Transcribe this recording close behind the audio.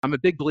I'm a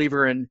big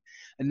believer in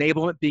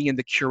enablement being in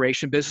the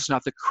curation business,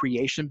 not the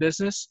creation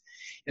business.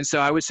 And so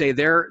I would say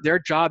their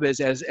job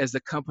is as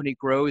the company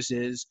grows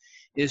is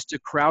to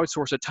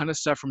crowdsource a ton of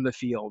stuff from the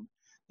field.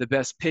 The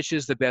best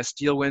pitches, the best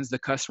deal wins, the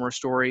customer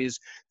stories,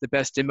 the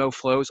best demo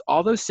flows,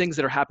 all those things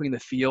that are happening in the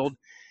field.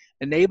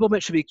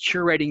 Enablement should be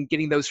curating,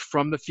 getting those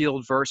from the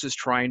field versus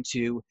trying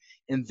to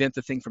invent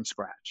the thing from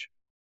scratch.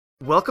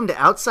 Welcome to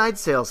Outside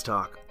Sales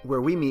Talk,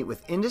 where we meet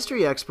with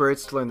industry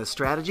experts to learn the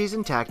strategies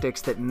and tactics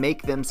that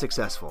make them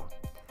successful.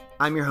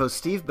 I'm your host,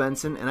 Steve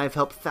Benson, and I've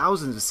helped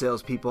thousands of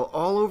salespeople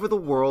all over the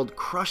world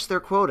crush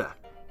their quota.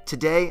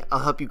 Today, I'll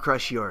help you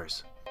crush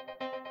yours.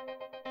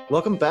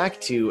 Welcome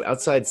back to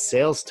Outside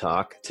Sales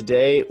Talk.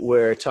 Today,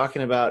 we're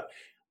talking about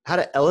how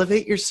to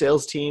elevate your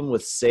sales team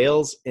with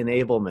sales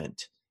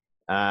enablement.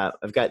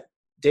 I've got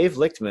Dave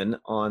Lichtman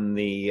on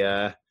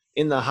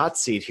in the hot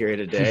seat here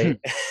today.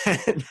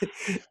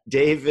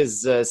 Dave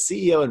is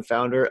CEO and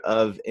founder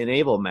of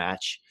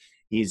EnableMatch.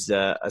 He's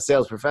a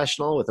sales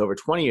professional with over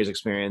 20 years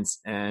experience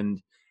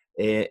and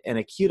an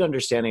acute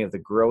understanding of the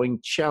growing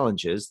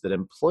challenges that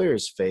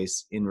employers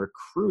face in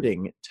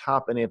recruiting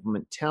top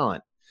enablement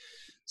talent.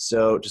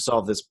 So to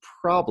solve this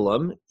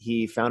problem,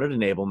 he founded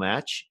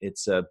EnableMatch.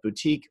 It's a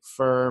boutique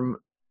firm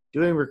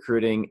doing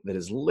recruiting that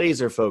is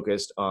laser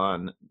focused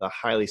on the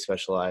highly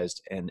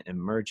specialized and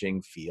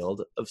emerging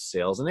field of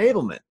sales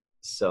enablement.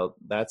 So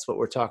that's what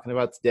we're talking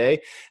about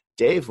today.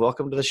 Dave,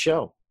 welcome to the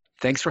show.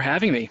 Thanks for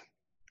having me.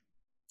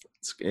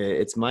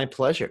 It's my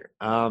pleasure.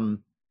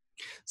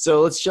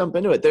 So let's jump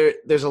into it.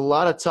 There's a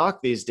lot of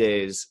talk these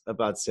days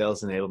about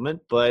sales enablement,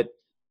 but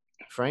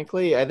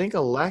frankly, I think a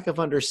lack of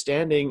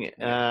understanding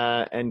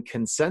and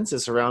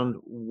consensus around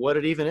what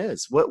it even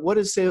is. What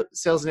is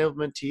sales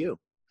enablement to you?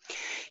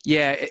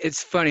 Yeah,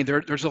 it's funny.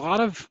 There's a lot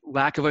of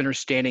lack of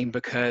understanding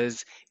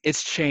because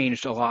it's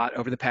changed a lot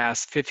over the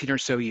past 15 or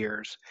so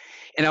years.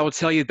 And I will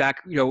tell you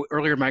back,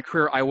 earlier in my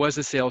career, I was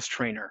a sales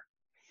trainer.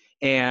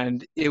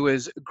 And it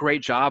was a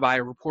great job. I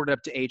reported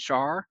up to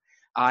HR.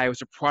 I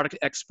was a product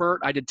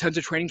expert. I did tons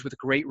of trainings with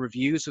great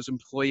reviews as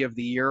Employee of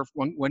the Year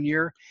one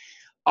year.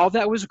 All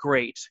that was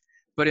great.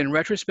 But in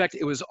retrospect,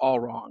 it was all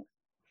wrong.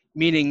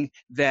 Meaning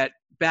that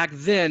back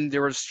then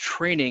there was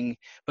training,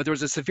 but there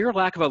was a severe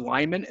lack of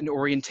alignment and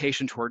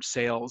orientation towards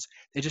sales.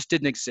 They just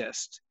didn't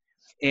exist.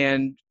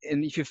 And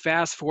if you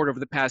fast forward over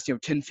the past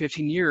 10,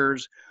 15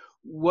 years,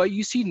 what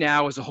you see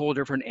now is a whole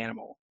different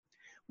animal,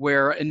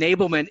 where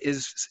enablement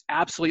is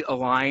absolutely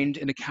aligned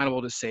and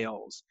accountable to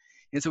sales.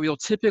 And so what you'll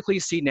typically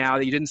see now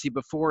that you didn't see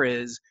before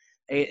is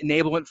an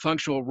enablement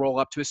function will roll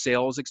up to a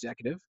sales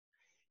executive.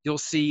 You'll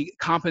see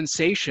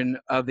compensation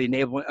of the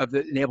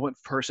enablement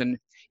person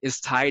is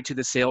tied to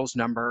the sales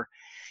number.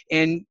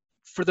 And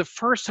for the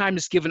first time,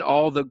 just given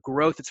all the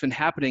growth that's been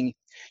happening,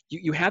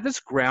 you have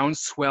this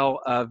groundswell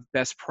of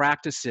best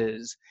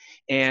practices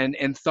and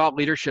thought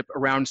leadership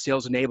around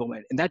sales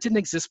enablement. And that didn't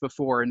exist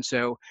before. And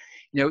so,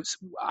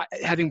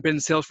 having been in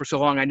sales for so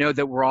long, I know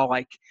that we're all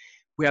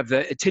we have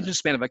the attention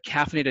span of a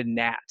caffeinated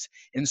gnat.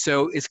 And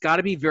so it's got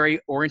to be very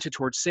oriented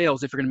towards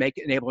sales if you're going to make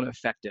enablement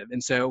effective.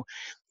 And so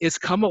it's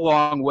come a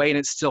long way and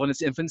it's still in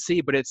its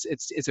infancy, but it's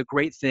a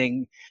great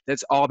thing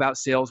that's all about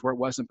sales where it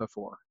wasn't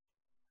before.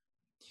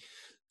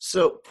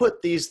 So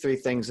put these three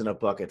things in a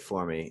bucket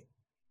for me: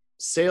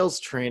 sales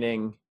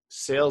training,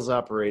 sales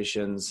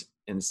operations,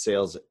 and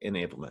sales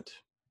enablement.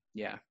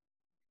 Yeah.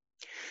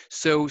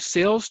 So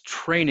sales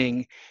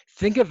training,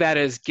 think of that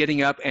as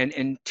getting up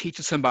and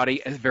teaching somebody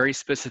a very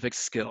specific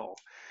skill.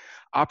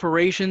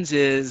 Operations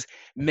is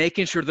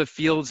making sure the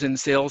fields in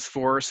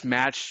Salesforce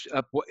match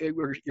up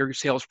your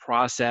sales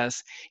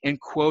process and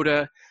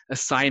quota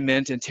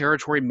assignment and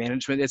territory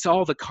management. It's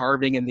all the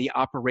carving and the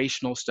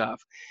operational stuff.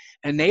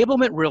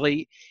 Enablement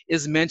really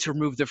is meant to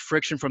remove the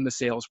friction from the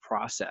sales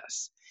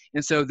process.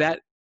 And so that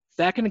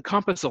can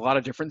encompass a lot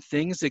of different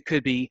things. It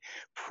could be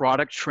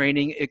product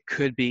training. It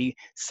could be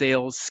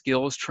sales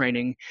skills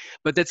training.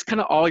 But that's kind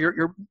of all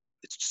your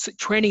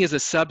training is a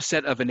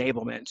subset of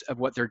enablement of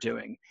what they're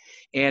doing.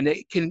 And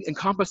it can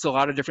encompass a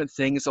lot of different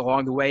things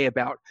along the way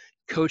about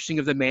coaching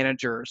of the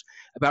managers,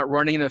 about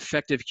running an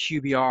effective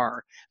QBR,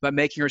 about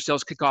making your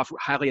sales kickoff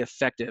highly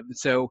effective. And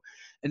so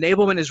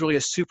enablement is really a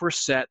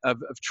superset of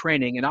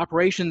training. And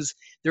operations,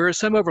 there is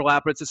some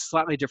overlap, but it's a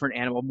slightly different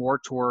animal,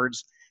 more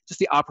towards just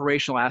the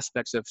operational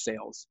aspects of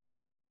sales.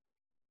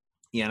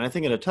 Yeah, and I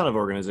think in a ton of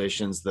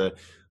organizations, the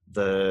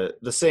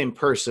same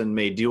person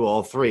may do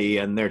all three,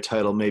 and their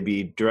title may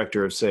be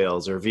director of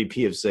sales or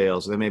VP of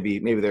sales. Or maybe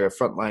they're a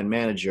frontline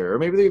manager, or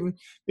maybe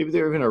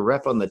they're even a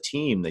rep on the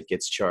team that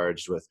gets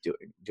charged with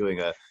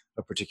doing a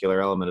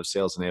particular element of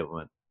sales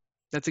enablement.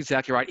 That's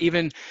exactly right.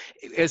 Even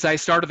as I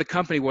started the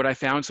company, what I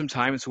found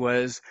sometimes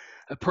was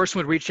a person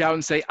would reach out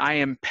and say, I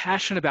am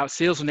passionate about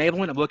sales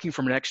enablement. I'm looking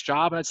for my next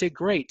job. And I'd say,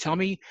 great, tell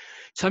me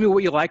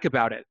what you like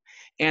about it.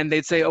 And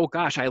they'd say, oh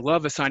gosh, I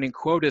love assigning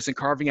quotas and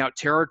carving out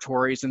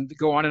territories and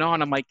go on and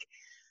on. I'm like,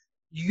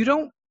 you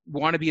don't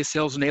want to be a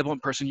sales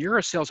enablement person. You're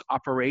a sales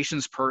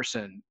operations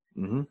person.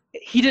 Mm-hmm.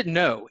 He didn't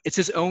know. It's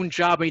his own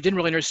job, and he didn't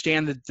really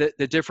understand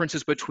the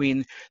differences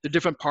between the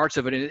different parts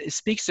of it. And it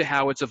speaks to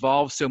how it's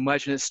evolved so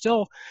much, and it's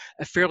still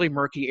a fairly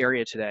murky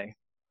area today.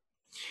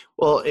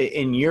 Well,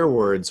 in your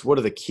words, what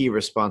are the key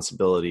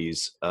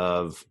responsibilities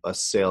of a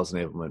sales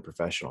enablement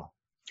professional?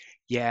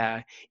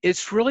 Yeah,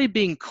 it's really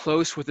being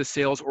close with the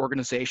sales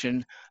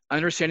organization,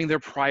 understanding their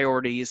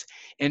priorities,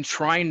 and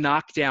trying to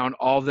knock down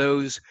all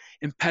those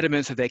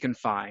impediments that they can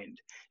find.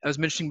 As I was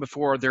mentioning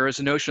before, there is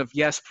a notion of,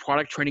 yes,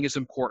 product training is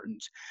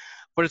important,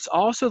 but it's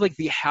also like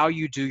the how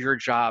you do your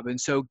job. And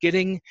so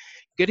getting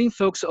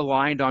folks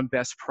aligned on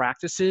best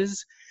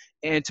practices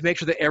and to make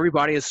sure that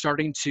everybody is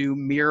starting to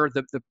mirror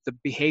the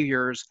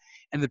behaviors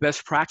and the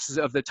best practices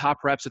of the top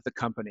reps at the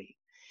company.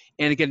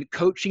 And again,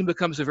 coaching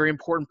becomes a very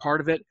important part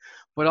of it,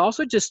 but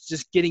also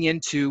just getting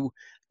into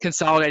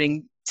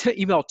consolidating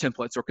email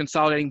templates or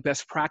consolidating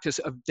best practice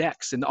of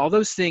decks, and all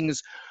those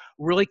things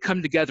really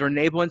come together.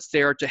 Enablement's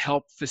there to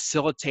help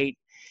facilitate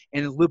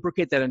and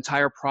lubricate that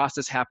entire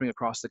process happening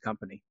across the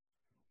company.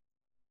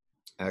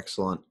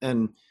 Excellent.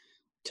 And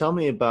tell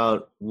me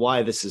about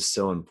why this is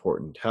so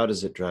important. How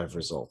does it drive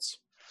results?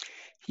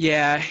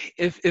 Yeah,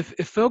 if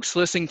folks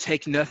listening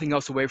take nothing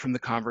else away from the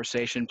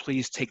conversation,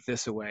 please take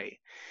this away.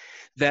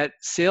 That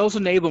sales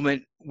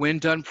enablement, when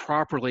done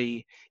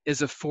properly,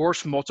 is a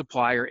force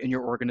multiplier in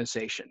your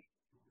organization.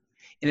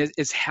 And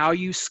it's how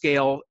you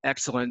scale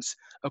excellence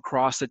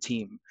across the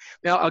team.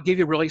 Now, I'll give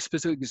you a really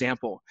specific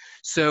example.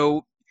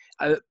 So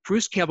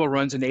Bruce Campbell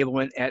runs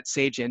enablement at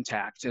Sage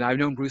Intacct, and I've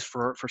known Bruce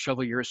for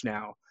several years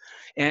now.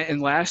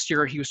 And last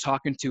year, he was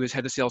talking to his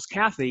head of sales,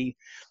 Kathy,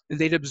 and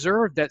they'd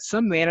observed that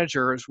some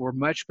managers were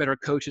much better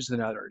coaches than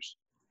others.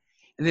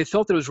 And they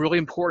felt that it was really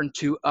important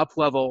to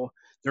up-level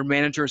their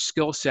manager's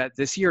skill set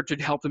this year to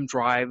help them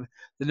drive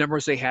the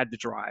numbers they had to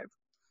drive.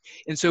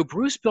 And so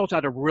Bruce built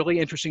out a really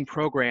interesting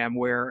program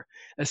where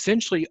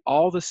essentially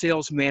all the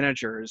sales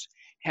managers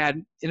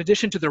had, in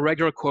addition to the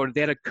regular quota,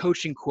 they had a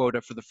coaching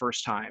quota for the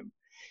first time.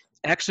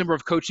 X number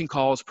of coaching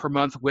calls per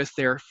month with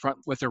their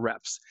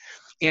reps.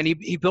 And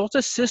he built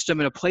a system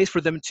and a place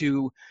for them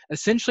to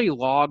essentially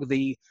log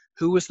the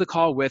who was the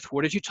call with,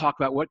 what did you talk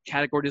about, what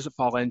category does it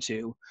fall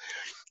into.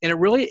 And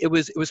it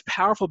was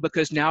powerful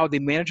because now the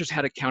managers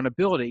had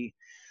accountability.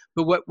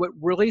 But what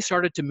really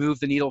started to move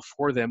the needle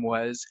for them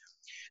was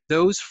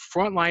those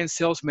frontline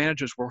sales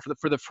managers were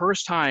for the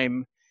first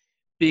time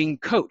being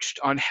coached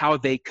on how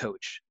they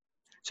coach.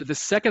 So the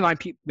second line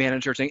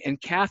managers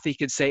and Kathy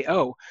could say,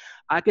 "Oh,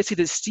 I could see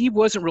that Steve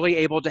wasn't really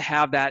able to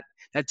have that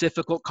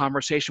difficult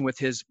conversation with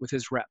his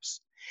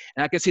reps,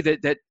 and I could see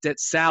that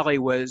Sally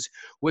was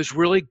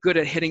really good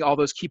at hitting all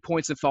those key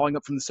points and following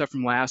up from the stuff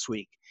from last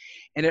week."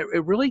 And it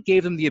really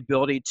gave them the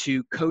ability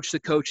to coach the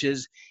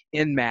coaches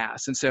in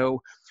mass. And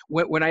so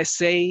when I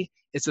say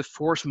it's a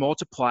force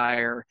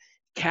multiplier,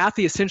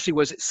 Kathy essentially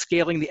was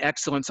scaling the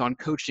excellence on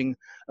coaching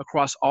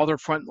across all their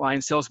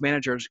frontline sales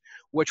managers,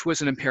 which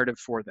was an imperative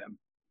for them.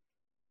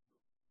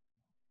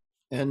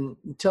 And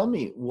tell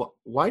me,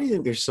 why do you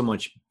think there's so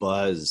much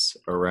buzz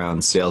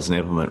around sales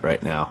enablement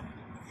right now?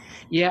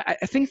 Yeah,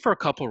 I think for a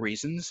couple of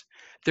reasons.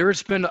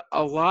 There's been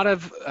a lot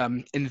of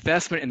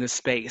investment in this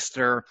space.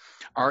 There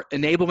are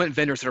enablement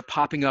vendors that are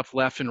popping up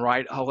left and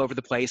right all over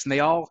the place, and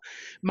they all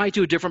might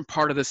do a different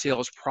part of the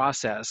sales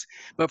process.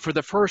 But for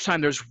the first time,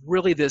 there's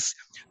really this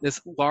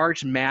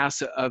large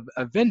mass of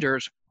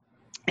vendors,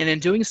 and in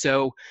doing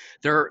so,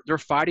 they're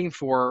fighting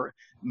for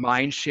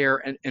mind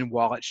share and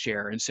wallet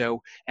share. And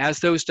so as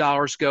those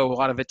dollars go, a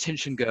lot of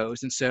attention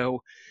goes. And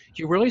so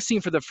you're really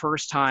seeing for the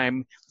first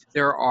time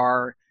there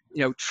are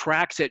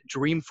tracks at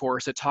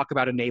Dreamforce that talk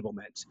about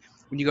enablement.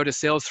 When you go to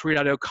Sales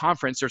 3.0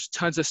 conference, there's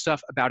tons of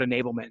stuff about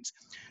enablement.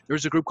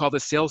 There's a group called the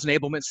Sales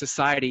Enablement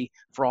Society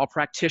for all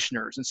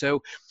practitioners. And so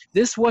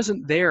this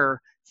wasn't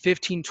there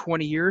 15,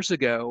 20 years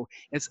ago.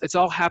 It's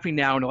all happening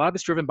now, and a lot of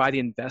it's driven by the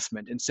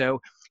investment. And so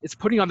it's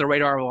putting on the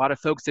radar of a lot of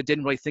folks that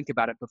didn't really think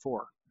about it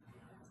before.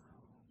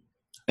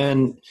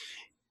 And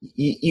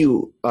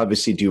you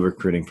obviously do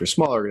recruiting for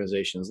small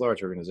organizations,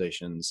 large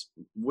organizations.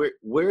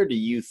 Where do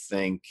you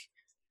think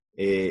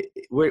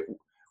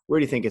where do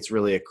you think it's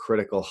really a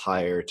critical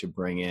hire to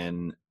bring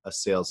in a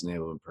sales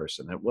enablement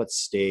person? At what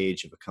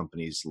stage of a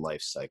company's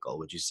life cycle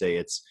would you say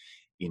it's,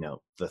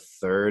 the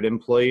third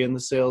employee in the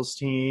sales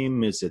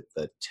team? Is it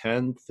the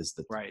 10th? Is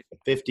the Right.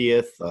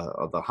 50th?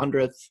 The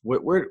 100th?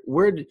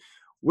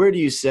 Where do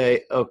you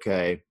say,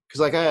 okay?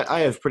 Because like I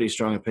have pretty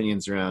strong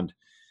opinions around,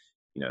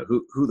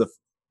 who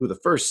the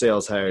first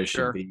sales hire should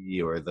Sure. be,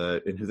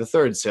 and who the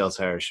third sales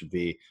hire should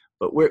be.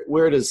 But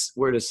where does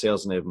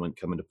sales enablement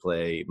come into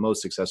play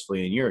most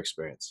successfully in your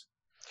experience?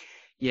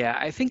 Yeah,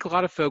 I think a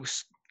lot of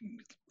folks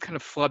kind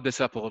of flub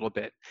this up a little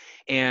bit.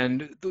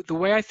 And the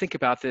way I think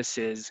about this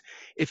is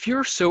if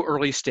you're so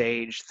early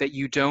stage that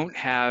you don't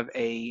have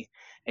a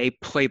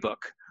playbook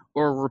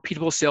or a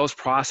repeatable sales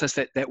process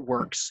that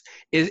works,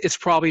 it's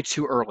probably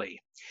too early.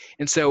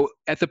 And so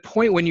at the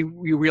point when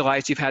you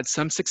realize you've had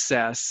some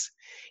success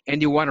and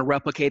you want to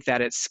replicate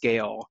that at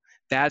scale,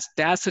 that's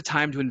the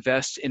time to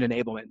invest in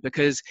enablement.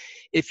 Because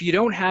if you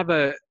don't have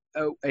a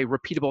a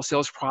repeatable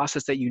sales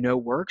process that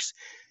works,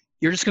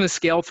 you're just going to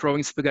scale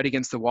throwing spaghetti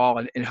against the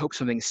wall and hope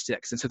something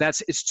sticks. And so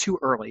it's too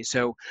early.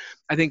 So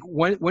I think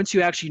once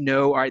you actually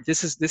know, all right,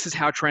 this is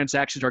how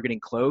transactions are getting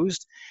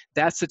closed,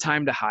 that's the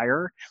time to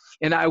hire.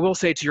 And I will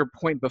say, to your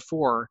point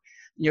before,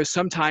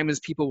 sometimes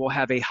people will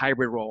have a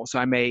hybrid role. So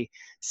I'm a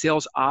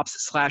sales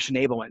ops /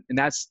 enablement, and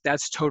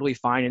that's totally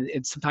fine.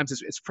 And sometimes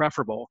it's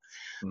preferable.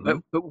 Mm-hmm.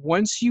 But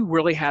once you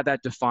really have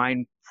that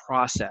defined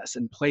process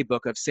and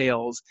playbook of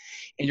sales,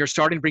 and you're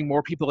starting to bring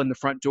more people in the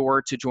front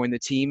door to join the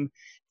team,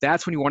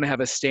 that's when you want to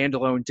have a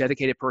standalone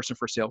dedicated person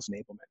for sales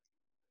enablement.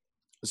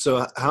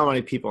 So how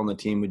many people on the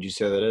team would you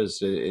say that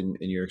is in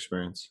your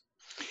experience?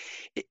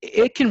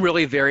 It can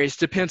really vary. It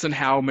depends on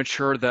how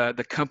mature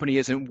the company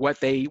is and what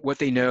they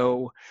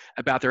know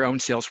about their own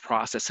sales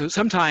process. So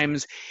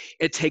sometimes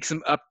it takes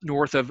them up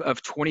north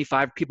of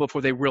 25 people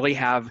before they really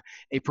have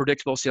a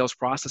predictable sales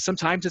process.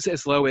 Sometimes it's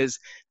as low as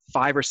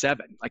 5 or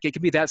 7. Like, it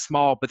can be that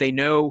small, but they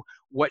know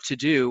what to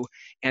do,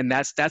 and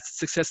that's the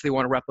success they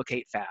want to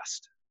replicate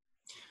fast.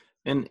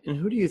 And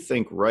who do you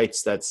think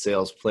writes that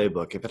sales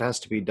playbook if it has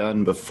to be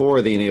done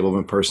before the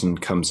enablement person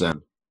comes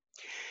in?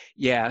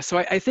 Yeah, so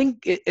I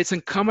think it's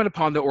incumbent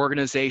upon the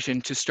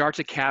organization to start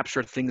to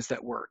capture things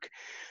that work.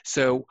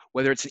 So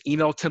whether it's an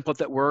email template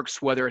that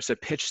works, whether it's a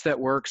pitch that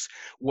works,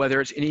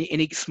 whether it's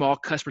any small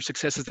customer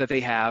successes that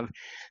they have,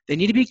 they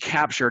need to be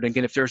captured. And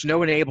again, if there's no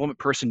enablement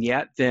person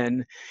yet,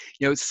 then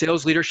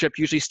sales leadership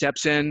usually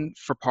steps in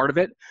for part of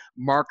it.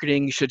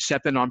 Marketing should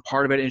step in on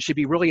part of it, and it should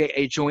be really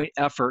a joint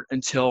effort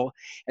until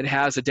it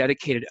has a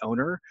dedicated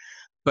owner.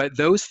 But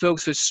those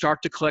folks who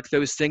start to collect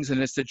those things,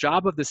 and it's the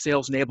job of the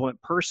sales enablement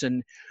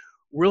person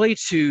really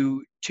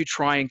to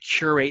try and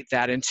curate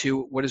that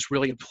into what is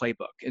really a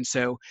playbook. And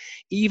so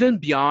even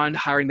beyond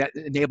hiring that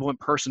enablement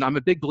person, I'm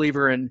a big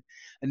believer in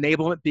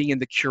enablement being in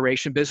the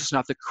curation business,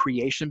 not the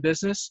creation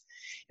business.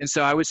 And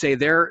so I would say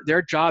their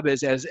job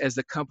is, as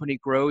the company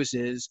grows,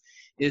 is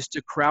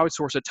to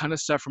crowdsource a ton of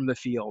stuff from the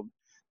field.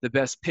 The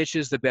best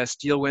pitches, the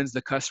best deal wins,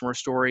 the customer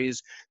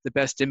stories, the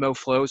best demo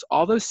flows,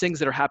 all those things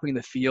that are happening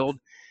in the field.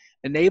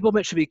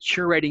 Enablement should be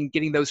curating,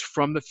 getting those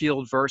from the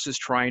field versus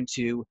trying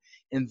to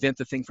invent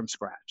the thing from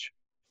scratch.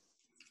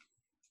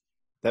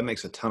 That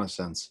makes a ton of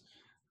sense.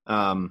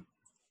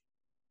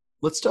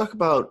 Let's talk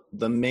about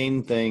the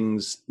main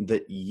things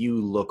that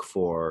you look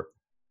for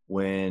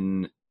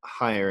when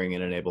hiring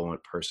an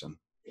enablement person.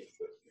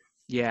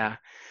 Yeah,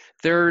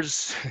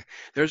 there's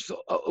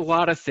a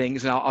lot of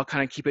things, and I'll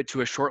kind of keep it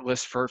to a short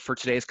list for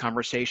today's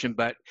conversation.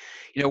 But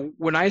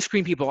when I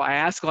screen people, I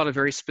ask a lot of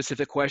very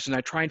specific questions.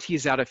 I try and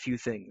tease out a few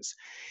things.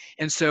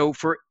 And so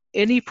for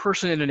any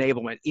person in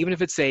enablement, even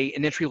if it's an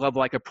entry level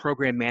like a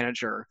program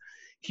manager,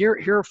 here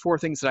are 4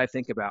 things that I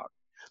think about.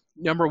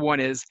 Number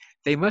 1 is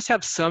they must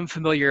have some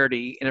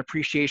familiarity and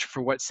appreciation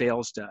for what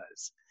sales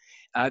does.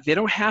 They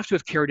don't have to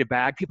have carried a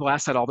bag. People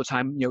ask that all the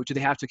time. Do they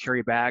have to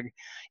carry a bag?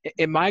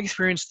 In my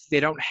experience, they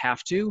don't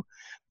have to,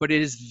 but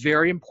it is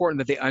very important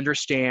that they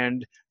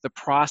understand the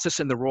process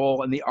and the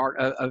role and the art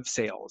of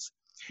sales.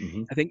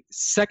 Mm-hmm. I think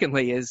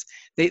secondly is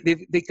they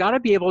got to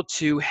be able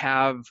to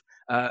have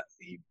a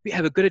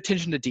good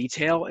attention to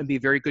detail and be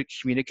very good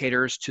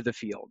communicators to the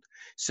field.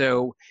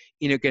 So,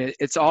 again,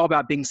 it's all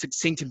about being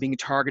succinct and being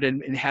targeted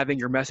and having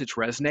your message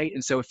resonate.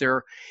 And so if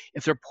they're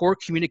poor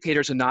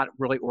communicators and not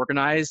really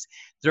organized,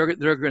 they're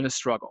going to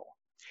struggle.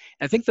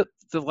 And I think that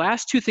the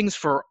last 2 things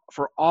for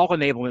all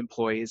enablement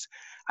employees,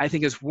 I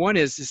think one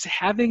is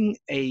having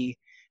a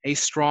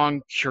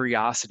strong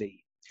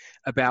curiosity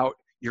about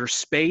your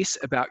space,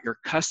 about your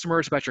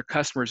customers, about your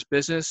customer's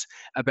business,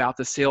 about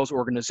the sales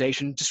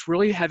organization. Just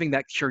really having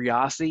that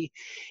curiosity,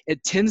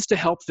 it tends to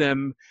help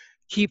them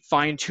keep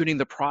fine-tuning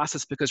the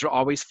process because they're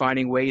always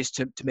finding ways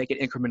to make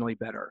it incrementally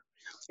better.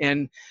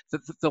 And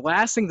the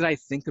last thing that I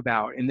think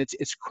about, and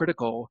it's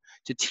critical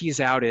to tease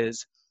out,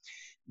 is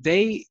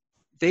they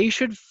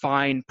should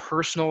find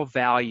personal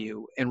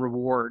value and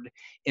reward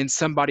in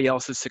somebody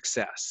else's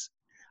success.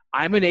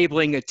 I'm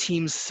enabling a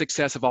team's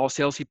success of all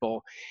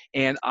salespeople,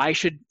 and I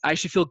should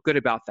feel good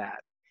about that.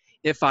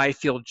 If I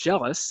feel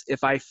jealous,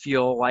 if I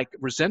feel like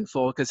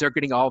resentful because they're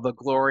getting all the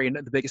glory and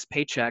the biggest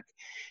paycheck,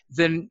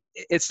 then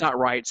it's not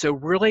right. So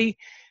really,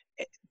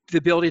 the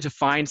ability to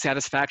find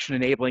satisfaction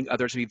enabling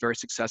others to be very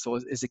successful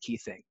is a key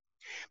thing.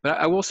 But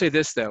I will say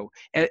this, though.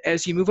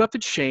 As you move up the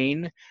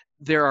chain,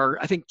 there are,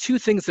 I think, 2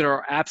 things that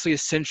are absolutely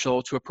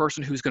essential to a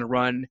person who's going to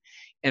run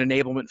an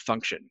enablement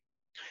function.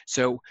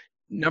 So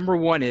number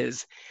 1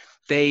 is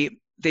they've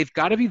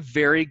got to be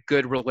very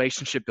good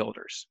relationship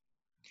builders.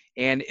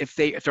 And if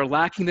they're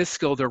lacking this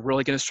skill, they're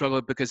really going to struggle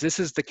because this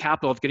is the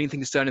capital of getting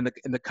things done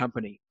in the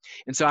company.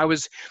 And so I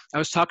was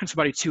talking to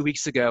somebody 2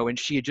 weeks ago, and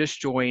she had just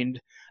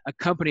joined a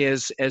company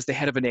as the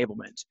head of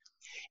enablement.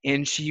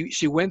 And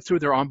she went through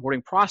their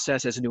onboarding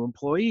process as a new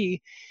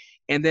employee,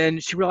 and then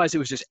she realized it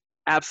was just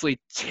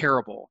absolutely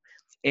terrible.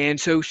 And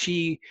so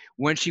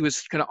when she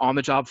was kind of on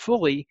the job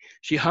fully,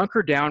 she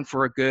hunkered down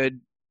for a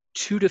good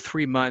 2 to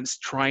 3 months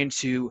trying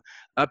to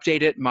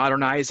update it,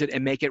 modernize it,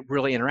 and make it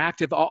really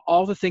interactive,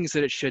 all the things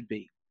that it should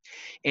be.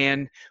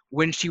 And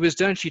when she was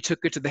done, she took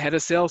it to the head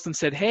of sales and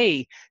said,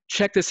 "Hey,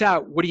 check this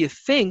out. What do you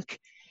think?"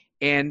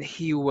 And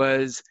he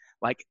was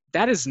like,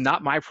 "That is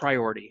not my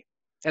priority.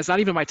 That's not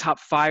even my top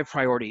 5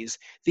 priorities.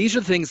 These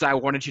are the things I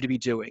wanted you to be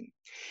doing."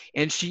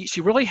 And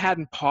she really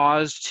hadn't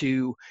paused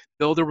to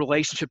build a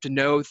relationship to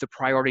know the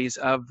priorities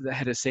of the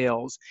head of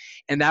sales,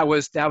 and that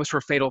was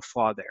her fatal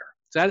flaw there.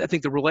 So I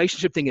think the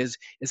relationship thing is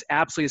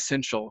absolutely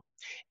essential.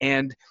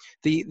 And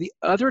the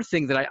other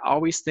thing that I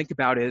always think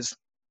about is,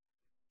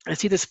 I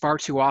see this far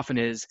too often,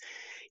 is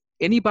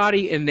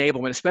anybody in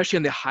enablement, especially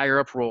in the higher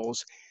up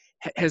roles,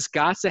 has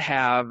got to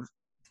have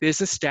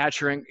business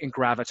stature and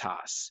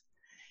gravitas.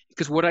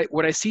 Because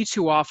what I see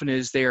too often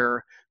is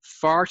they're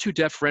far too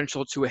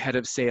deferential to a head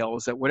of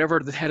sales, that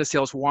whatever the head of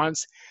sales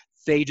wants,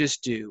 they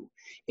just do.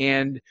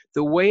 And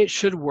the way it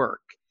should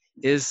work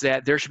is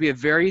that there should be a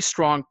very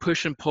strong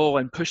push and pull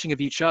and pushing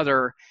of each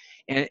other,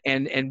 and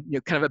kind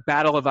of a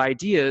battle of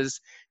ideas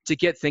to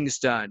get things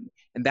done.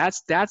 And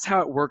that's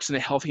how it works in a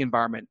healthy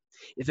environment.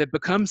 If it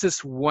becomes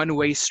this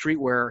one-way street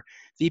where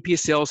VP of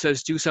sales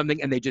says do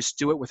something and they just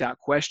do it without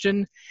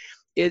question,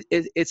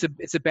 it's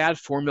a bad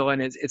formula,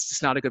 and it's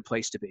just not a good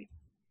place to be.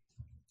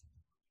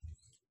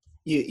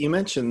 You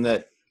mentioned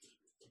that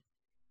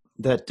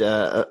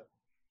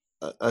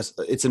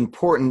it's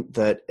important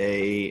that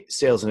a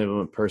sales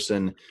enablement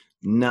person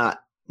not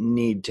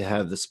need to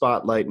have the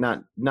spotlight,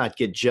 not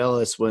get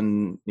jealous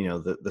when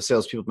the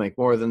salespeople make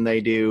more than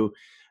they do.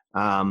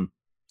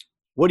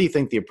 What do you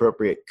think the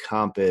appropriate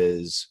comp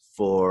is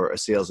for a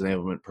sales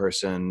enablement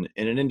person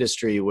in an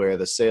industry where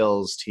the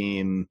sales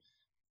team,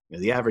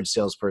 the average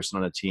salesperson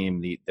on a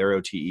team, their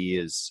OTE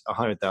is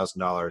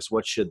 $100,000?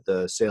 What should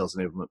the sales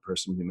enablement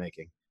person be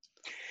making?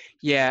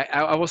 Yeah,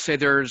 I will say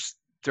there's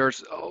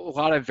a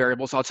lot of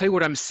variables. I'll tell you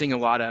what I'm seeing a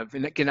lot of.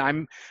 And again,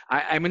 I'm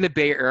in the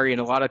Bay Area,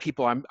 and a lot of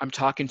people I'm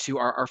talking to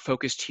are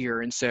focused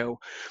here. And so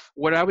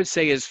what I would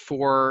say is,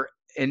 for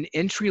an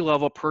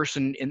entry-level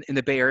person in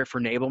the Bay Area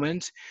for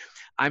enablement,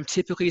 I'm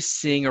typically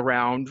seeing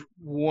around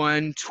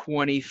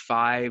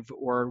 125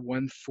 or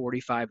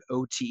 145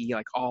 OTE,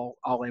 like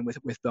all in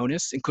with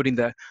bonus, including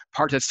the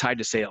part that's tied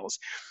to sales.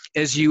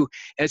 As you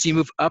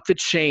move up the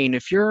chain,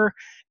 if you're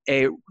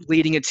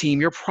leading a team,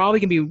 you're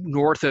probably going to be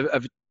north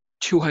of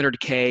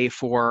 200K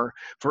for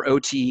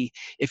OTE.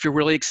 If you're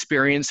really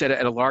experienced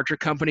at a larger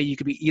company, you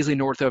could be easily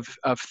north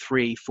of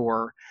 3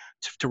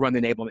 to run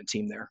the enablement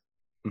team there.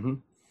 Mm-hmm.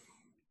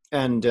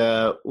 And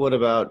what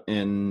about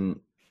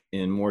in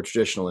more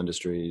traditional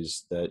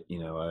industries that,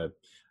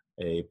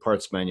 a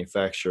parts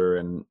manufacturer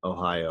in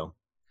Ohio?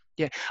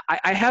 Yeah,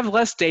 I have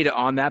less data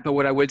on that, but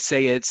what I would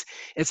say, it's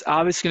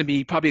obviously going to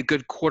be probably a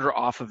good quarter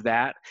off of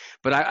that.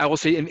 But I will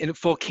say in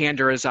full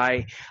candor, is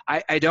I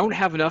don't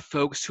have enough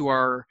folks who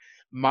are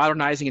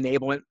modernizing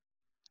enablement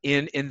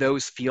in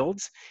those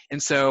fields.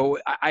 And so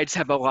I just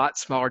have a lot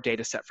smaller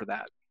data set for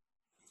that.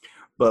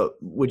 But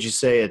would you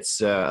say it's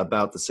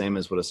about the same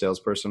as what a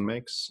salesperson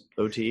makes,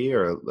 OTE,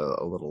 or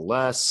a little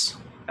less?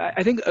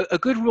 I think a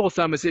good rule of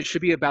thumb is it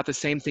should be about the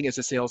same thing as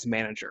a sales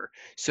manager.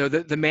 So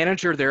the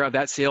manager there of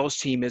that sales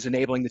team is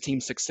enabling the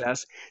team's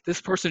success. This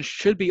person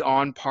should be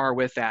on par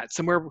with that.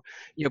 Somewhere,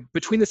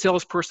 between the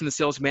salesperson and the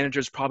sales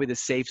manager is probably the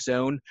safe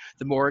zone.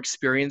 The more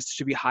experienced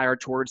should be higher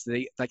towards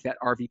that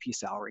RVP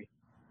salary.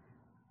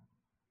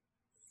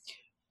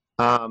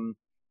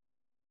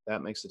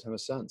 That makes a ton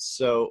of sense.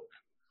 So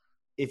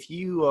if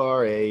you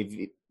are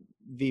a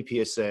VP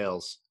of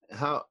sales,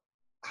 how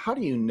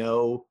do you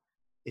know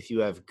if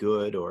you have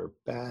good or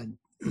bad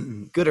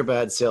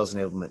sales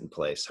enablement in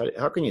place?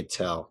 How can you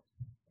tell?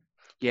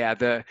 Yeah,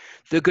 the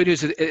good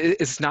news is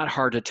it's not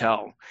hard to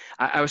tell.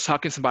 I was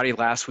talking to somebody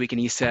last week,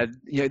 and he said,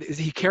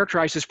 he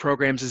characterized his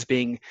programs as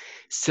being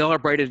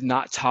celebrated,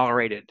 not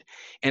tolerated.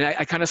 And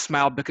I kind of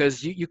smiled,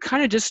 because you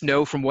kind of just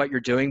know from what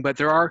you're doing, but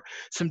there are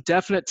some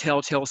definite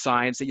telltale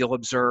signs that you'll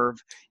observe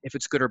if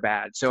it's good or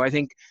bad. So I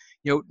think,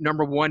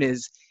 number one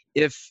is,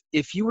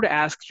 if you were to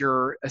ask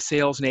a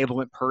sales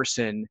enablement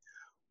person,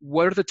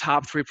 what are the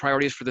top 3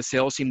 priorities for the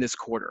sales team this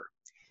quarter?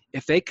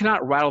 If they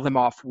cannot rattle them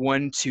off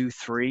 1, 2,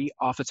 3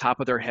 off the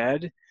top of their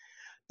head,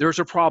 there's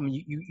a problem.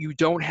 You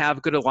don't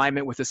have good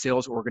alignment with the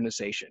sales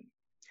organization.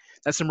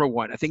 That's number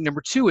one. I think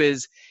number 2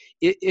 is,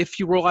 if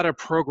you roll out a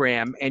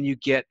program and you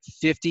get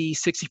 50,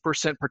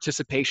 60%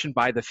 participation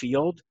by the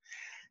field,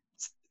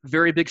 it's a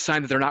very big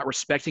sign that they're not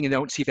respecting and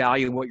don't see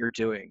value in what you're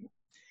doing.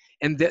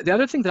 And the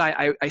other thing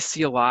that I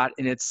see a lot,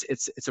 and it's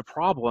a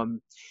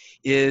problem,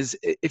 is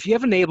if you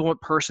have an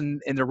enablement person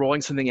and they're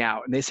rolling something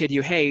out and they say to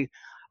you, "Hey,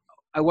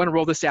 I want to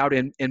roll this out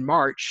in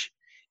March."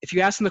 If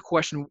you ask them the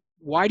question,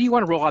 "Why do you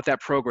want to roll out that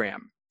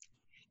program?"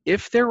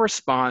 If their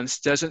response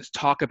doesn't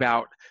talk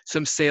about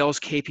some sales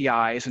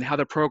KPIs and how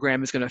the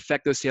program is going to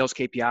affect those sales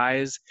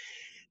KPIs,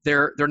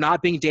 they're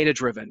not being data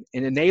driven.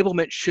 And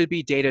enablement should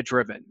be data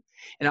driven.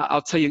 And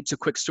I'll tell you, it's a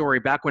quick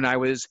story. Back when I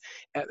was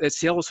at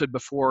Saleshood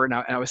before, and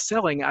I was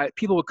selling,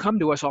 people would come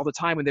to us all the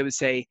time and they would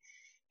say,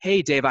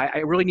 "Hey, Dave, I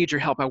really need your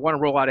help. I want to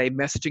roll out a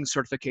messaging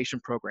certification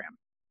program."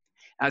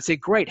 I'd say,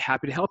 "Great,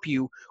 happy to help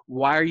you.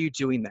 Why are you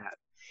doing that?"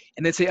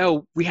 And they'd say,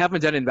 "Oh, we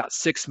haven't done it in about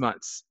 6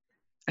 months."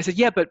 I said,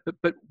 yeah, but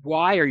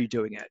why are you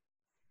doing it?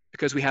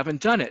 Because we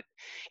haven't done it.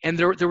 And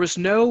there was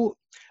no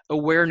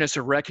awareness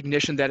or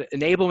recognition that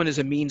enablement is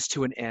a means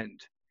to an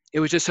end. It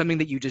was just something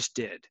that you just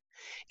did.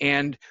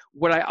 And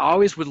what I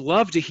always would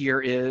love to hear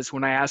is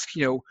when I ask,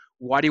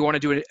 why do you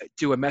want to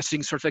do a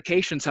messaging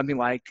certification? Something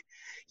like,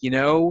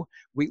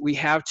 we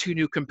have two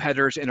new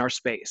competitors in our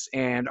space,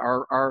 and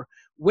our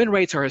win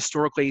rates are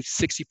historically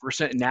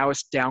 60%, and now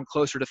it's down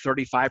closer to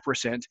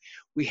 35%.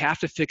 We have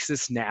to fix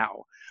this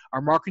now.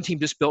 Our marketing team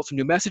just built some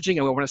new messaging,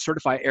 and we want to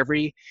certify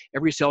every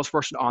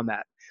salesperson on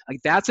that. Like,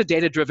 that's a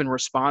data-driven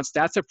response.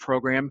 That's a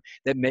program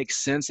that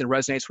makes sense and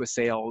resonates with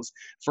sales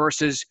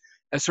versus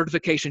a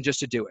certification just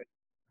to do it.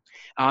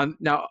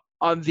 Now,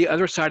 on the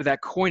other side of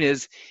that coin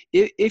is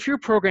if your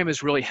program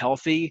is really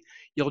healthy,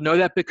 you'll know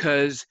that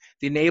because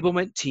the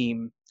enablement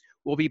team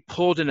will be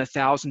pulled in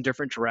 1,000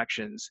 different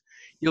directions.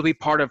 You'll be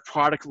part of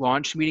product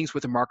launch meetings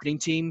with the marketing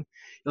team.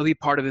 You'll be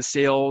part of the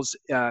sales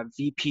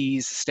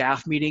VP's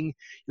staff meeting.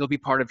 You'll be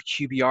part of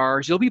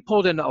QBRs. You'll be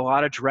pulled in a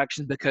lot of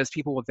directions because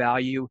people will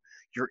value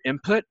your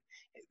input,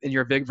 and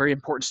you're a very, very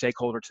important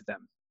stakeholder to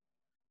them.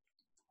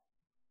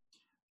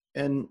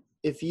 And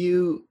if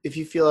you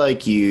feel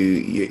like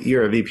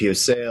you're a VP of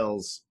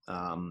sales,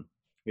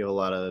 you have a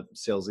lot of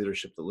sales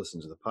leadership that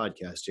listens to the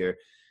podcast here.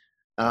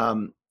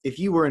 If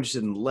you were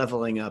interested in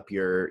leveling up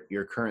your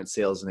current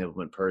sales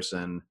enablement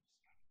person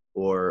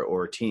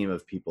or team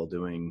of people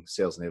doing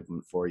sales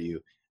enablement for you,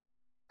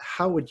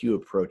 how would you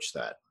approach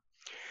that?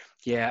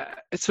 Yeah,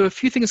 so a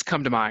few things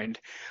come to mind.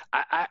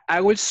 I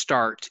would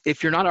start,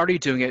 if you're not already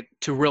doing it,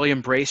 to really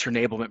embrace your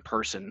enablement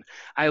person.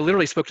 I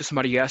literally spoke to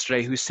somebody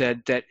yesterday who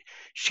said that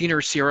she and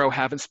her CRO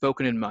haven't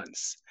spoken in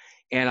months,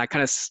 and I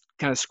kind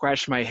of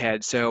scratched my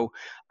head. So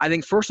I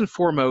think first and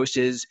foremost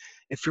is,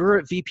 if you're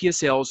a VP of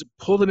sales,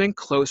 pull them in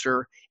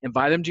closer,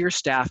 invite them to your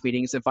staff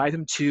meetings, invite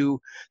them to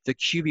the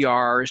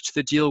QBRs, to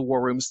the deal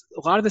war rooms,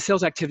 a lot of the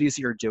sales activities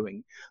that you're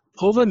doing.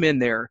 Pull them in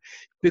there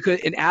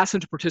and ask them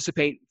to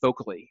participate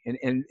vocally and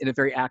in a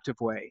very active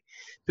way,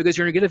 because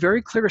you're going to get a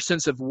very clear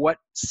sense of what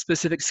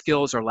specific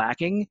skills are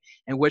lacking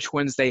and which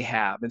ones they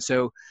have. And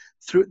so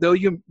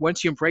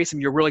once you embrace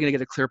them, you're really going to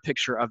get a clear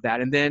picture of that.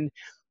 And then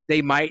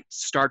they might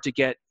start to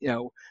get,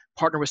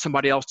 partner with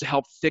somebody else to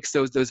help fix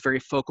those very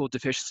focal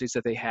deficiencies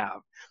that they have.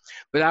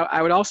 But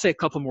I would also say a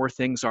couple more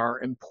things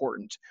are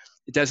important.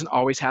 It doesn't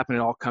always happen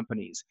in all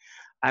companies.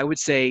 I would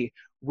say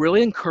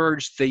really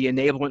encourage the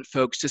enablement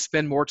folks to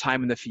spend more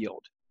time in the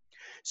field.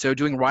 So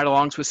doing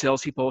ride-alongs with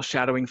salespeople,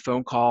 shadowing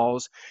phone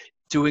calls,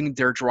 doing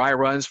their dry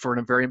runs for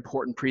a very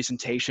important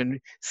presentation,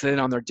 sitting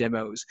on their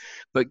demos.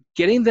 But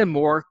getting them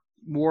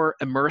more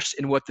immersed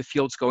in what the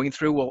field's going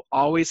through will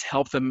always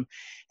help them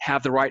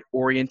have the right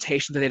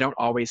orientation that they don't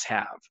always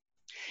have.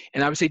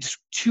 And I would say just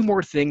two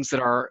more things that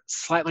are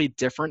slightly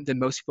different than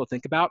most people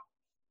think about.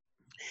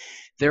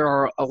 There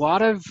are a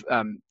lot of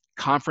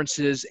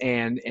conferences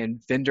and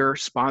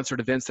vendor-sponsored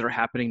events that are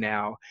happening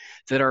now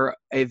that are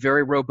a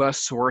very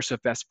robust source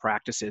of best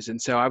practices. And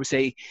so I would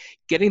say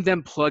getting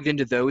them plugged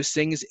into those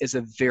things is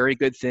a very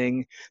good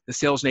thing. The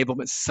Sales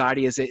Enablement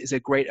Society is a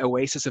great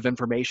oasis of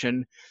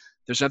information.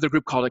 There's another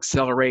group called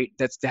Accelerate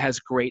that has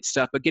great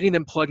stuff, but getting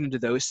them plugged into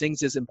those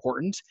things is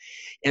important.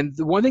 And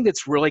the one thing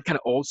that's really kind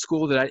of old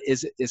school that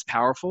is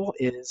powerful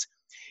is,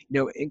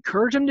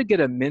 encourage them to get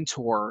a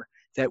mentor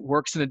that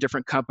works in a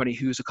different company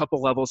who's a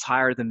couple levels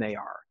higher than they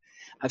are.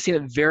 I've seen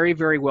it very,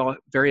 very well,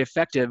 very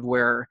effective,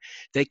 where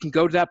they can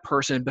go to that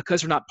person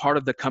because they're not part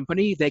of the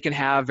company. They can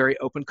have very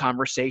open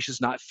conversations,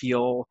 not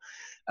feel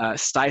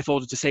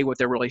stifled to say what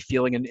they're really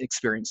feeling and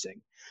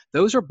experiencing.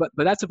 But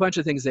that's a bunch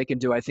of things they can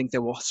do, I think,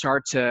 that will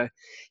start to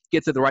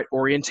get to the right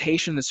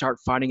orientation and start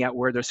finding out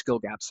where their skill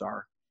gaps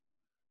are.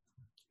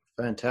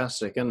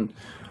 Fantastic. And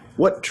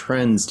what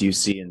trends do you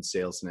see in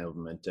sales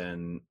enablement,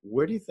 and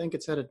where do you think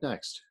it's headed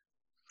next?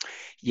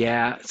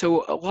 Yeah,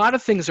 so a lot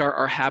of things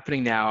are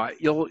happening now.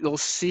 You'll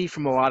see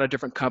from a lot of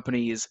different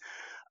companies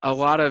a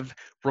lot of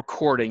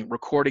recording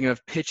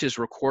of pitches,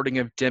 recording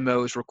of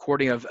demos,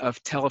 recording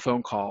of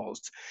telephone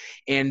calls.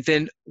 And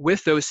then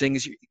with those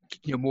things,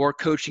 more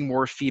coaching,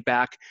 more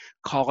feedback,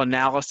 call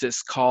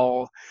analysis,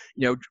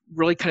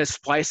 really kind of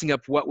splicing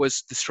up what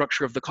was the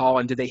structure of the call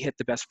and did they hit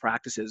the best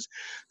practices.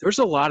 There's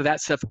a lot of that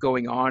stuff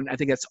going on. I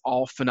think that's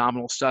all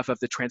phenomenal stuff, of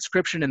the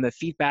transcription and the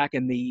feedback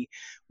and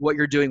what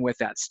you're doing with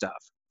that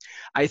stuff.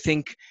 I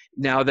think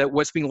now that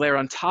what's being layered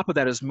on top of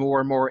that is more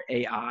and more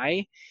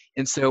AI.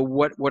 And so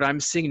what I'm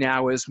seeing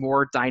now is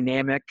more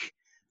dynamic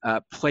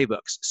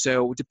playbooks.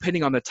 So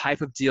depending on the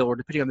type of deal or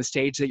depending on the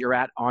stage that you're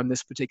at on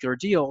this particular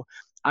deal,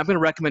 I'm going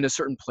to recommend a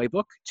certain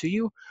playbook to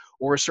you,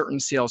 or certain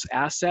sales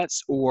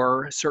assets,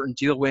 or certain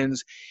deal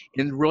wins,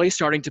 and really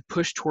starting to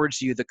push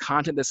towards you the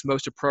content that's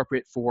most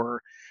appropriate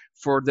for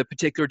the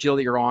particular deal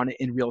that you're on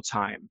in real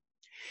time.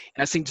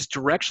 And I think just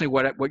directionally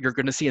what you're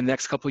going to see in the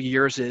next couple of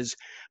years is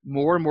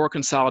more and more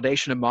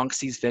consolidation amongst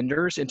these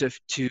vendors into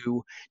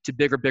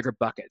bigger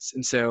buckets.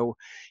 And so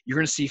you're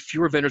going to see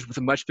fewer vendors with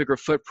a much bigger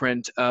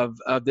footprint of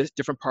the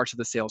different parts of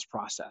the sales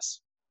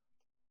process.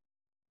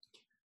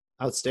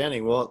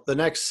 Outstanding. Well, the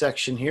next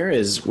section here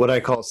is what I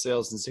call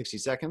sales in 60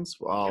 seconds.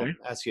 Well, I'll Okay.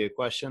 ask you a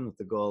question with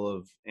the goal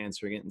of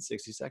answering it in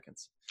 60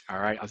 seconds. All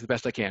right. I'll do the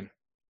best I can.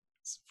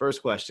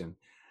 First question.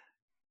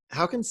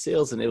 How can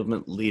sales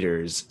enablement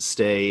leaders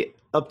stay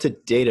up to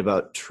date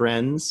about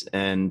trends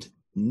and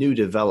new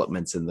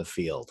developments in the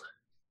field?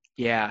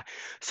 Yeah.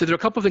 So there are a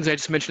couple of things I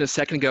just mentioned a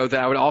second ago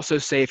that I would also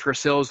say if you're a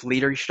sales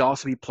leader, you should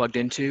also be plugged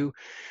into.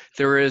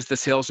 There is the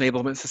Sales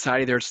Enablement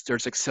Society.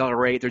 There's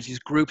Accelerate. There's these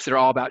groups that are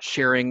all about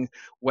sharing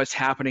what's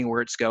happening,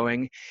 where it's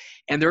going.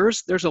 And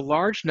there's a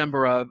large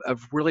number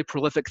of really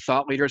prolific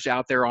thought leaders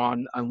out there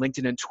on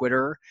LinkedIn and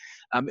Twitter.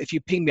 If you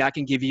ping me, I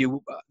can give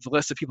you the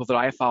list of people that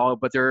I follow,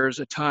 but there's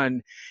a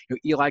ton.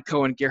 Eli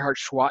Cohen, Gerhard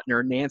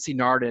Schwartner, Nancy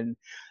Nardin,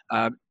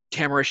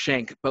 Tamara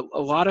Schenk, but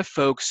a lot of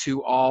folks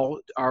who all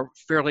are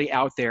fairly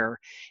out there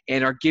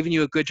and are giving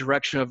you a good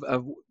direction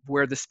of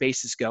where the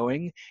space is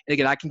going. And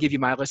again, I can give you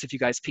my list if you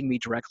guys ping me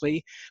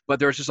directly, but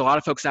there's just a lot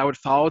of folks. I would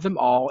follow them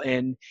all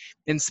and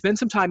spend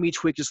some time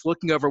each week just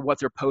looking over what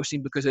they're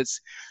posting, because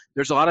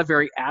there's a lot of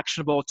very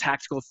actionable,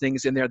 tactical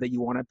things in there that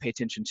you want to pay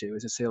attention to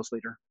as a sales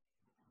leader.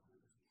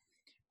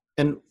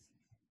 And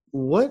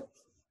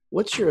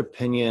what's your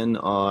opinion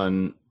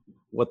on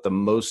what the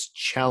most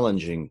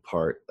challenging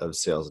part of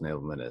sales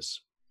enablement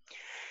is?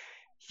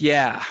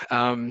 Yeah.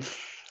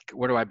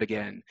 Where do I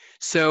begin?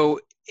 So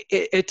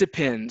it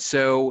depends.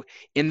 So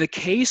in the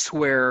case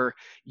where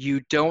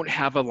you don't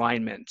have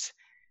alignment,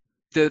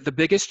 the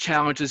biggest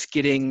challenge is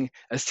getting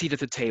a seat at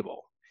the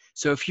table.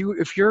 So if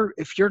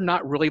you're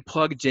not really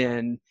plugged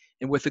in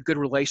and with a good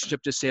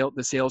relationship to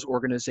the sales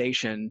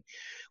organization,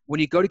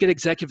 when you go to get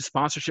executive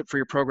sponsorship for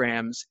your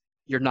programs,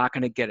 you're not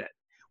going to get it.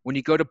 When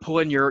you go to pull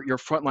in your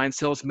frontline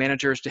sales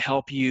managers to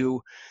help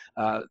you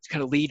kind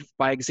of lead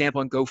by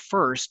example and go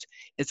first,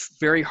 it's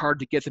very hard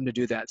to get them to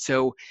do that.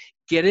 So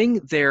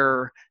getting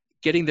their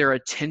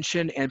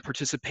attention and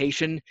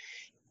participation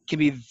can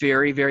be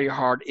very, very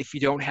hard if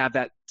you don't have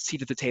that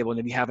seat at the table and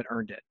if you haven't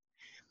earned it.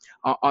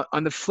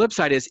 On the flip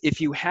side is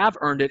if you have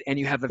earned it and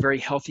you have a very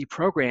healthy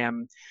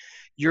program,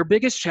 your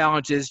biggest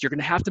challenge is you're going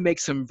to have to make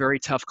some very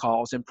tough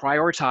calls and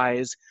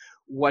prioritize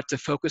what to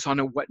focus on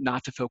and what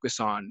not to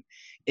focus on.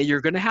 And you're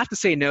going to have to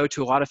say no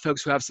to a lot of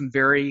folks who have some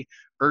very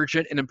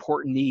urgent and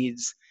important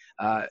needs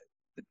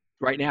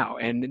right now.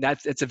 And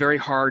it's a very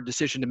hard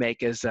decision to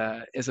make as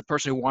a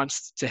person who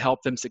wants to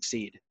help them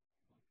succeed.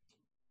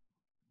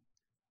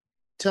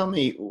 Tell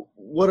me,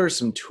 what are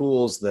some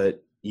tools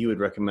that you would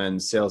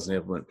recommend sales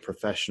enablement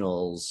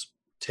professionals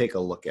take a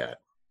look at?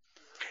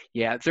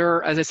 Yeah,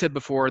 as I said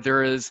before,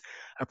 there is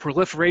a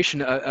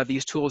proliferation of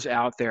these tools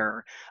out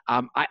there.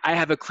 I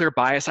have a clear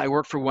bias. I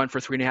worked for one for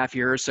 3.5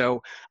 years,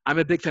 so I'm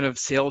a big fan of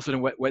sales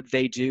and what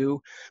they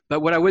do.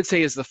 But what I would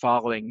say is the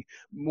following.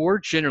 More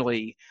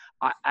generally,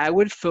 I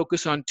would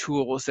focus on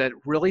tools that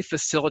really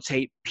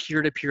facilitate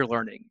peer-to-peer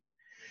learning,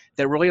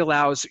 that really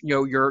allows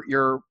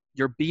your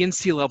B and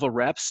C level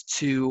reps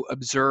to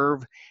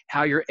observe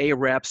how your A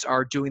reps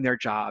are doing their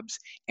jobs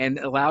and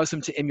allows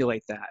them to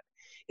emulate that.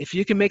 If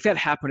you can make that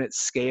happen at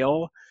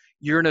scale,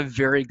 you're in a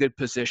very good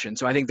position.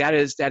 So I think that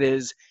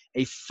is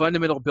a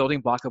fundamental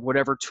building block of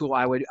whatever tool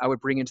I would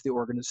bring into the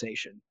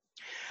organization.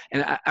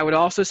 And I would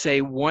also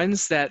say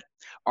ones that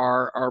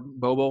are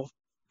mobile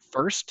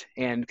first,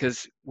 and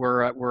because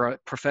we're a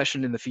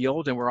profession in the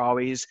field and we're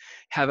always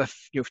have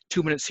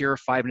 2 minutes here,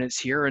 5 minutes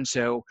here, and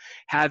so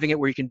having it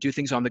where you can do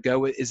things on the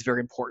go is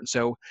very important.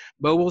 So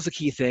mobile is a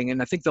key thing.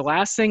 And I think the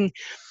last thing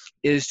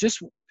is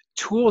just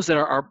tools that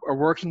are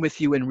working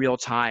with you in real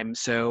time.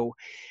 So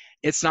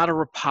it's not a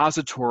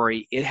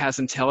repository. It has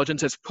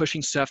intelligence that's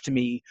pushing stuff to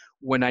me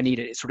when I need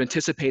it. It sort of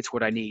anticipates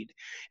what I need.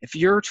 If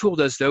your tool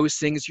does those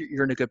things,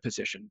 you're in a good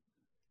position.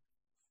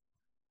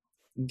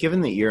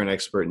 Given that you're an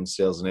expert in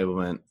sales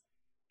enablement,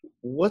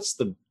 what's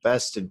the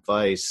best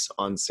advice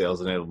on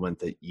sales enablement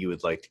that you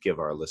would like to give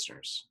our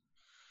listeners?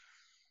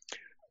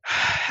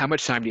 How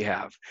much time do you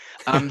have?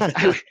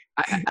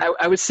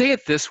 I would say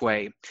it this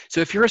way. So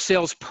if you're a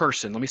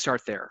salesperson, let me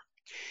start there.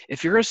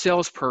 If you're a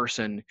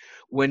salesperson,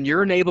 when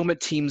your enablement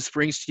team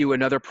brings to you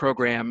another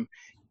program,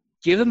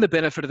 give them the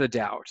benefit of the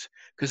doubt,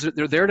 because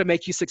they're there to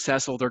make you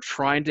successful. They're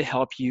trying to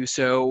help you.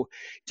 So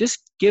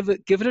just give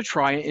it a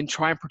try and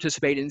try and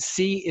participate and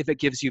see if it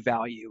gives you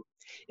value.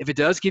 If it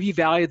does give you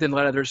value, then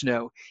let others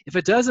know. If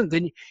it doesn't,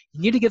 then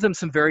you need to give them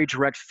some very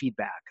direct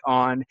feedback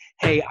on,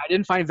 hey, I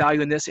didn't find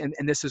value in this, and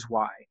this is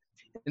why.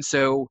 And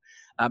so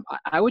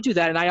I would do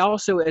that. And I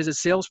also, as a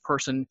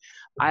salesperson,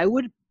 I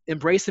would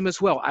embrace them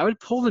as well. I would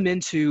pull them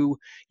into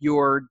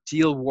your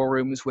deal war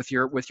rooms with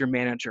your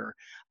manager.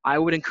 I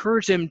would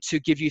encourage them to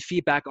give you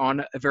feedback on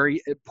a very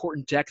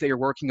important deck that you're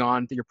working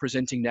on that you're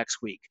presenting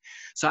next week.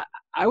 So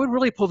I would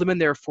really pull them in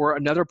there for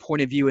another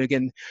point of view. And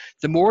again,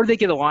 the more they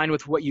get aligned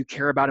with what you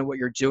care about and what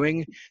you're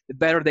doing, the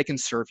better they can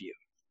serve you.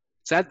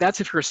 So that's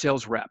if you're a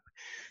sales rep.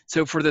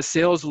 So for the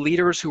sales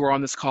leaders who are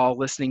on this call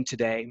listening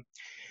today,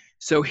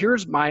 so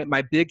here's my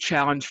big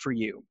challenge for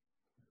you.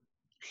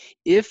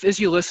 If, as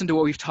you listen to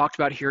what we've talked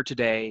about here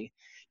today,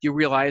 you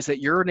realize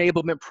that your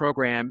enablement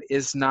program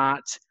is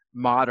not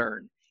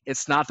modern,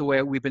 it's not the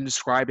way we've been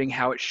describing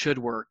how it should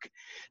work,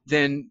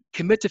 then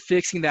commit to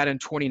fixing that in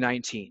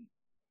 2019.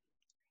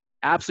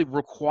 Absolutely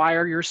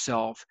require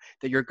yourself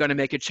that you're going to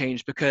make a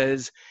change,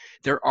 because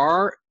there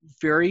are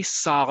very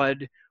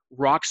solid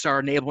rock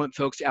star enablement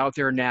folks out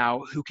there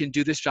now who can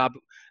do this job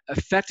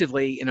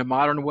effectively in a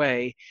modern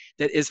way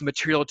that is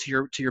material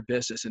to your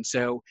business. And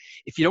so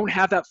if you don't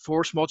have that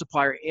force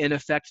multiplier in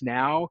effect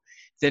now,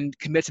 then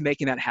commit to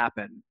making that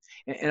happen.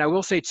 And I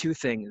will say two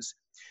things.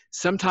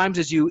 Sometimes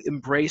as you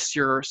embrace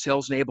your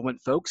sales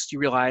enablement folks, you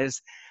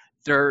realize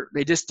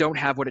they just don't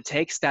have what it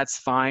takes. That's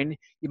fine.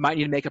 You might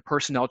need to make a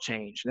personnel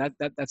change.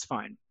 That's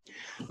fine.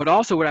 But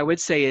also what I would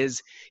say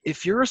is,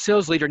 if you're a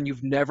sales leader and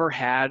you've never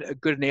had a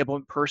good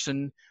enablement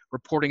person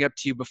reporting up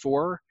to you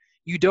before,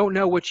 you don't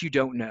know what you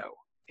don't know.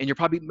 And you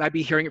probably might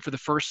be hearing it for the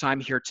first time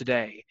here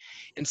today.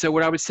 And so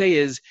what I would say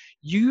is,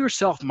 you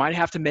yourself might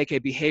have to make a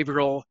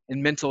behavioral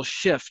and mental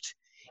shift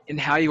in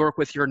how you work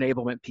with your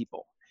enablement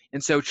people.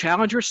 And so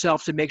challenge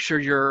yourself to make sure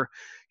you're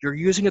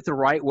using it the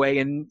right way,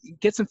 and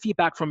get some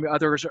feedback from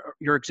others,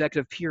 your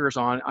executive peers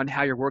on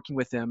how you're working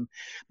with them.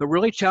 But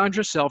really challenge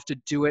yourself to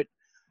do it,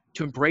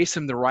 to embrace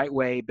them the right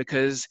way,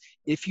 because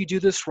if you do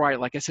this right,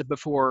 like I said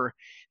before,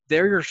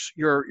 they're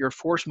your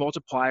force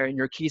multiplier and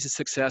your keys to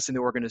success in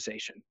the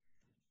organization.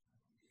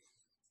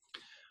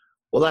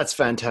 Well, that's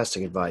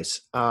fantastic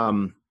advice.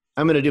 I'm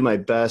going to do my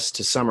best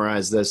to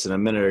summarize this in a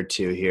minute or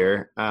two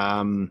here,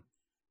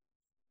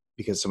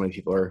 because so many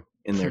people are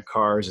in their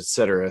cars, et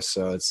cetera.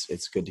 So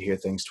it's good to hear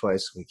things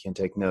twice. We can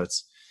take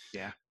notes.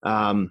 Yeah.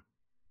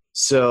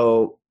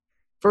 So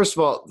first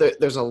of all,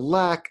 there's a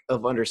lack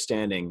of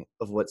understanding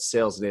of what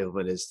sales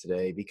enablement is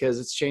today, because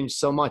it's changed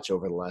so much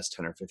over the last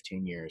 10 or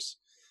 15 years.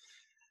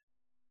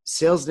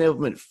 Sales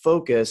enablement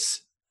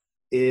focus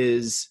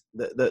is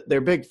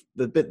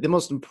the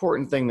most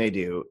important thing they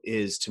do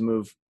is to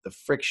move the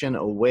friction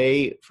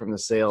away from the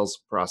sales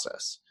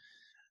process.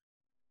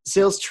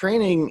 Sales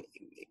training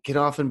can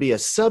often be a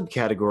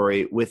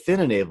subcategory within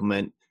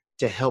enablement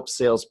to help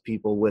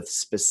salespeople with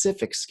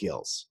specific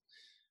skills.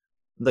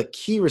 The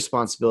key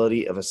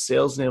responsibility of a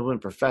sales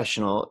enablement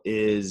professional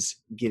is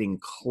getting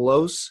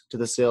close to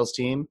the sales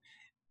team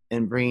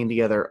and bringing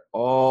together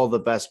all the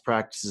best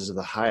practices of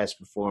the highest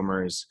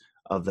performers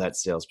of that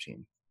sales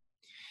team.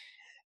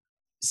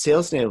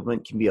 Sales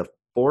enablement can be a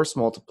force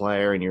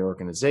multiplier in your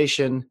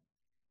organization.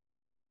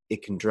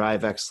 It can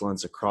drive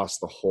excellence across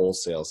the whole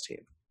sales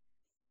team.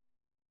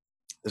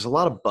 There's a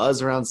lot of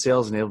buzz around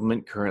sales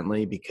enablement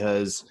currently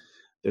because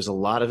there's a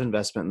lot of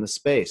investment in the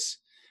space.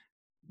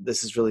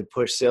 This has really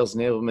pushed sales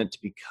enablement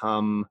to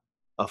become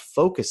a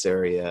focus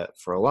area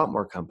for a lot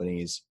more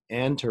companies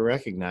and to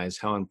recognize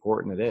how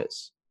important it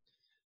is.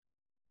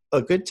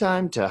 A good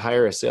time to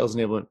hire a sales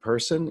enablement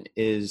person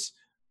is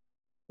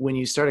when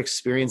you start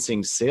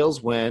experiencing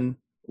sales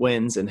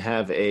wins and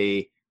have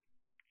a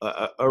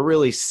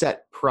really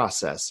set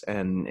process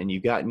and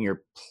you've gotten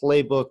your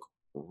playbook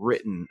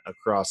written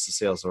across the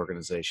sales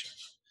organization.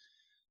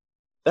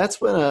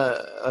 That's when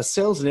a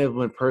sales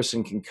enablement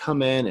person can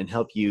come in and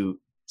help you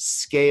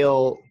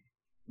scale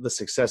the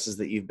successes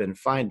that you've been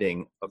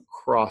finding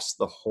across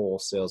the whole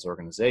sales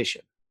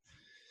organization.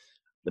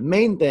 The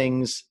main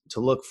things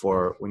to look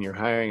for when you're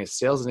hiring a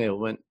sales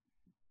enablement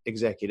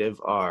executive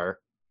are: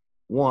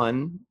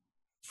 one,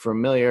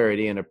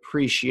 familiarity and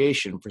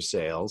appreciation for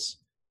sales.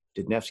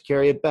 Didn't have to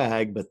carry a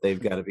bag, but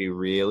they've got to be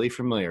really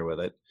familiar with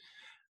it.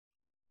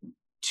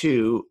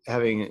 Two,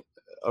 having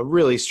a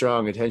really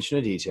strong attention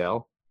to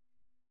detail.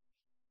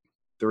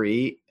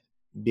 Three,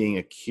 being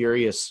a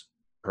curious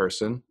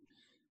person.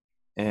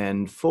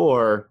 And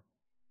four,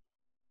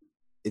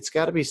 it's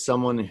got to be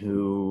someone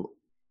who,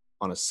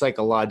 on a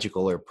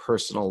psychological or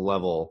personal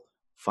level,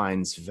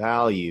 finds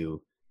value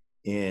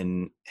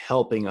in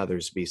helping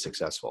others be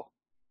successful.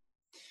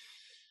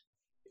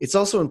 It's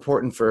also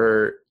important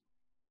for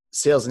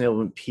sales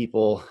enablement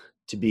people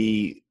to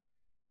be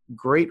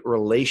great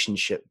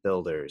relationship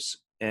builders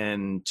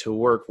and to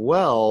work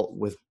well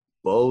with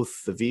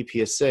both the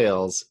VP of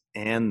sales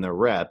and the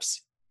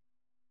reps.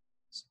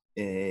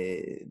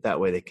 That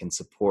way they can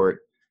support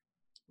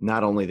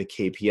not only the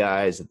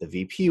KPIs that the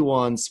VP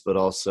wants, but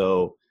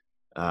also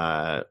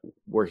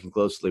working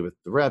closely with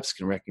the reps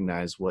can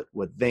recognize what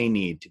they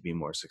need to be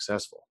more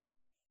successful.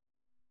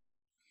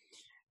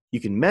 You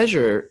can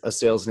measure a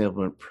sales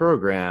enablement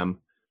program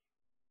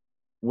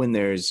when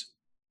there's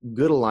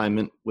good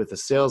alignment with the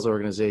sales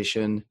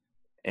organization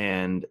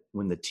and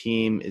when the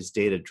team is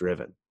data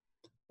driven.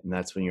 And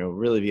that's when you'll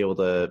really be able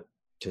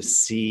to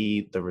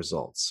see the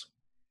results.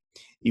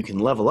 You can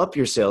level up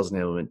your sales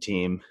enablement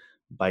team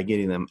by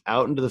getting them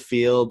out into the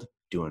field,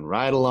 doing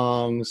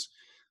ride-alongs,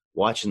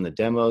 watching the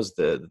demos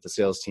that the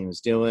sales team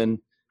is doing,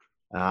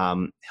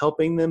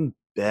 helping them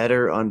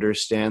better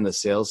understand the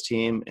sales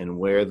team and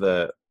where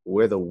the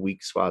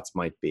weak spots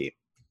might be.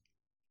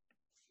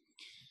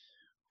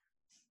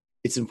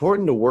 It's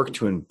important to work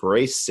to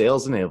embrace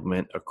sales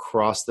enablement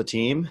across the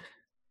team.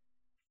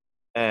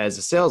 As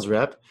a sales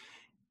rep,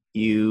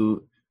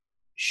 you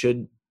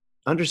should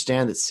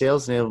understand that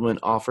sales enablement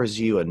offers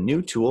you a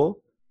new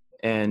tool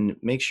and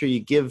make sure you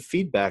give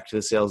feedback to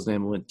the sales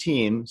enablement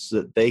team so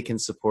that they can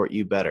support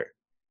you better.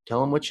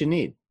 Tell them what you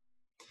need.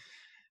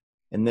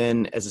 And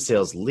then as a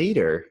sales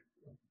leader,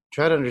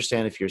 try to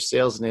understand if your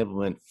sales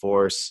enablement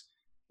force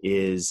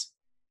is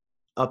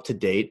up to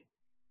date.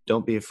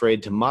 Don't be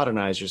afraid to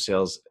modernize your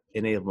sales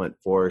enablement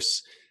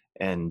force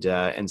and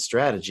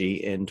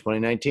strategy in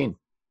 2019.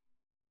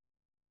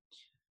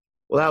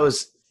 Well, that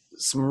was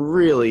some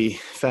really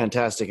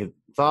fantastic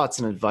thoughts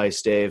and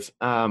advice, Dave.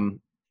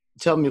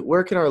 Tell me,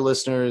 where can our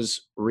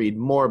listeners read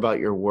more about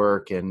your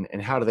work, and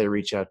how do they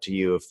reach out to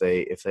you if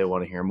they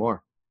want to hear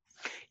more?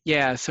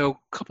 Yeah, so a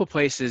couple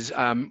places.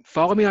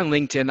 Follow me on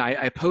LinkedIn.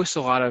 I post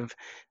a lot of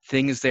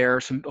things there,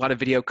 a lot of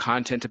video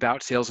content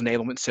about sales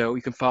enablement. So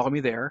you can follow me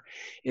there.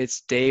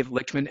 It's Dave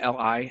Lichtman,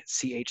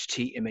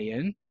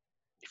 Lichtman.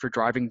 If you're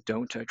driving,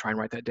 don't try and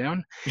write that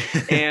down.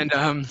 And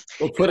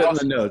we'll put it in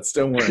the notes.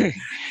 Don't worry.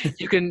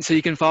 you can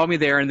follow me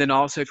there. And then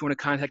also, if you want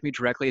to contact me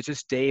directly, it's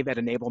just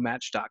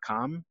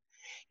dave@enablematch.com.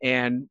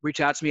 And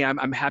reach out to me.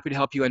 I'm happy to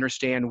help you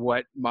understand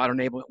what modern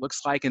enablement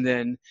looks like. And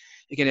then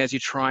again, as you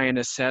try and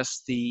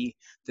assess the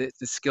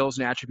skills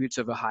and attributes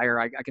of a hire,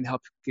 I can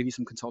help give you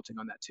some consulting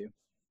on that too.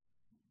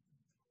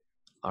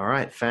 All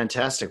right,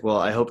 fantastic. Well,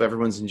 I hope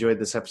everyone's enjoyed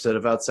this episode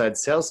of Outside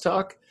Sales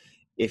Talk.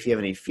 If you have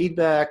any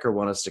feedback or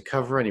want us to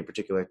cover any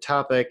particular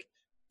topic,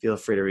 feel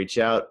free to reach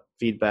out,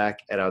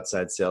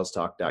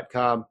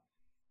 feedback@outsidesalestalk.com.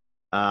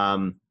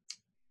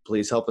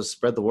 Please help us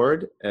spread the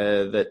word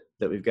that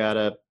we've got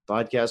a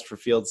podcast for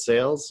field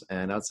sales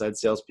and outside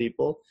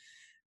salespeople.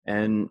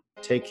 And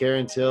take care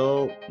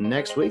until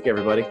next week,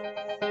 everybody.